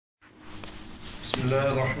بسم الله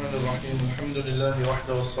الرحمن الرحيم الحمد لله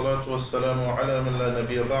وحده والصلاة والسلام على من لا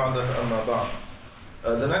نبي بعده أما بعد.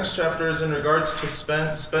 The next chapter is in regards to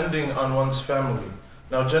spending on one's family.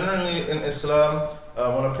 Now generally in Islam,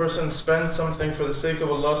 when a person spends something for the sake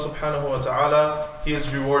of Allah subhanahu wa ta'ala, he is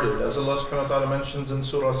rewarded. As Allah subhanahu wa ta'ala mentions in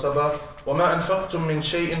Surah Sabah, وَمَا أَنفَقْتُم مِّن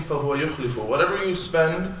شَيْءٍ فَهُوَ يُخْلِفُ. Whatever you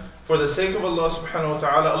spend for the sake of Allah subhanahu wa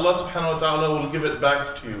ta'ala, Allah subhanahu wa ta'ala will give it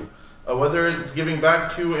back to you. Whether it's giving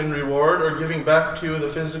back to you in reward or giving back to you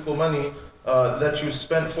the physical money that you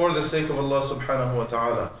spent for the sake of Allah subhanahu wa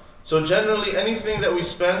ta'ala. So generally anything that we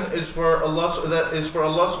spend is for Allah, that is for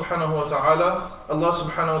Allah subhanahu wa ta'ala. Allah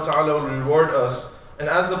subhanahu wa ta'ala will reward us. And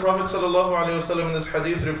as the Prophet sallallahu alayhi wa sallam in this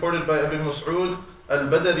hadith reported by Abu Mas'ud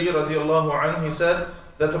al-Badri radiyallahu anhu, he said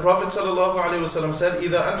that the Prophet sallallahu alayhi wa sallam said,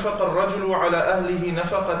 إِذَا أَنْفَقَ الرَّجُلُ عَلَى أَهْلِهِ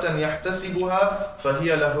نَفَقَةً يَحْتَسِبُهَا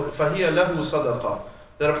فَهِيَ لَهُ صَدَقَةً.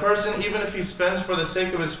 That a person, even if he spends for the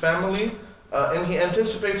sake of his family, and he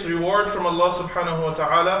anticipates reward from Allah subhanahu wa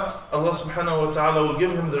ta'ala, Allah subhanahu wa ta'ala will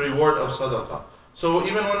give him the reward of sadaqah. So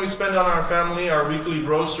even when we spend on our family, our weekly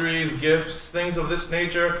groceries, gifts, things of this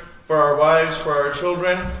nature, for our wives, for our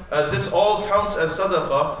children, this all counts as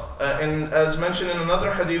sadaqah. And as mentioned in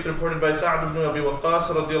another hadith reported by Sa'd ibn Abi Waqqas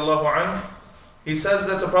radiallahu anhu, he says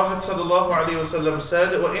that the Prophet sallallahu alaihi wasallam said,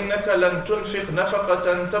 وَإِنَّكَ لَن تُنْفِقْ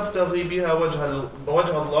نَفَقَةً تَبْتَغِي بِهَا وَجْهَ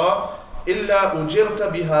اللَّهِ إِلَّا أُجِرْتَ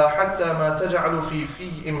بِهَا حَتَّى مَا تَجْعَلُ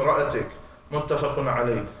فِي إِمْرَأَتِكَ مُتَّفَقٌ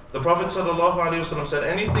عَلَيْهِ. The Prophet sallallahu alaihi wasallam said,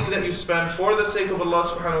 anything that you spend for the sake of Allah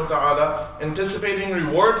subhanahu wa ta'ala, anticipating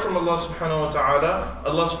reward from Allah subhanahu wa ta'ala,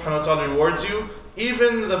 Allah subhanahu wa ta'ala rewards you.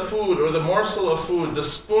 Even the food or the morsel of food, the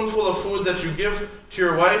spoonful of food that you give to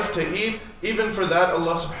your wife to eat, even for that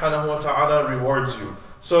Allah subhanahu wa ta'ala rewards you.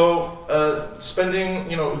 So spending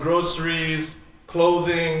groceries,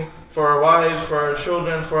 clothing for our wives, for our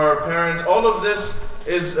children, for our parents, all of this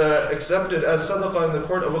is accepted as sadaqah in the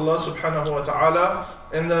court of Allah subhanahu wa ta'ala.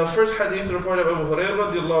 In the first hadith report of Abu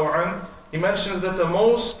Hurairah radiallahu anhu, he mentions that the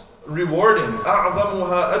most rewarding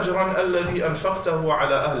أَعْظَمُهَا أَجْرًا الَّذِي أَنْفَقْتَهُ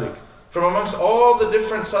عَلَى أَهْلِكَ. From amongst all the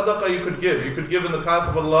different sadaqah you could give in the path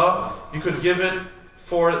of Allah, you could give it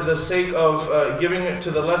for the sake of giving it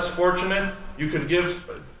to the less fortunate, you could give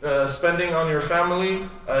spending on your family.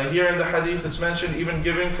 Here in the hadith it's mentioned even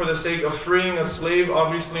giving for the sake of freeing a slave.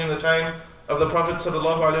 Obviously in the time of the Prophet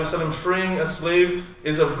ﷺ, freeing a slave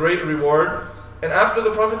is of great reward. And after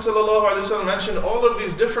the Prophet ﷺ mentioned all of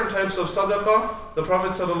these different types of sadaqah, the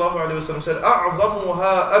Prophet ﷺ said,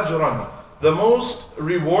 أَعْظَمُهَا أَجْرًا. The most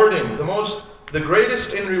rewarding, the greatest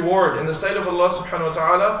in reward in the sight of Allah subhanahu wa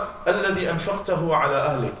ta'ala, الَّذِي أَنْفَقْتَهُ عَلَى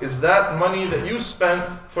أَهْلِكَ, is that money that you spent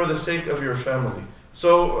for the sake of your family.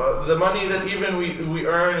 So the money that even we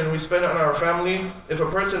earn and we spend on our family, if a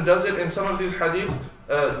person does it in some of these hadith,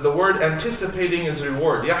 the word anticipating is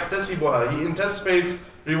reward. يَحْتَسِبُهَا. He anticipates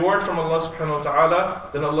reward from Allah subhanahu wa ta'ala,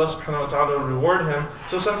 then Allah subhanahu wa ta'ala will reward him.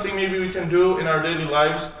 So something maybe we can do in our daily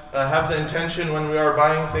lives, have the intention when we are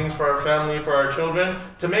buying things for our family, for our children,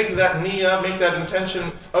 to make that niyyah, make that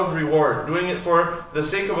intention of reward, doing it for the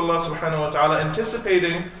sake of Allah subhanahu wa ta'ala,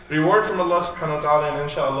 anticipating reward from Allah subhanahu wa ta'ala, and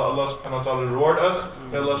inshallah Allah subhanahu wa ta'ala will reward us.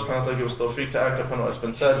 May Allah subhanahu wa ta'ala give us tawfiq to act upon what has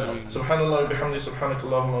been said. Subhanallah wa bihamdi,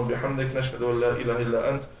 subhanakallahumma wa bihamdik, nashhadu an la ilaha illa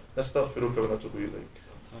ant, nastaghfiruka wa natubu ilayk.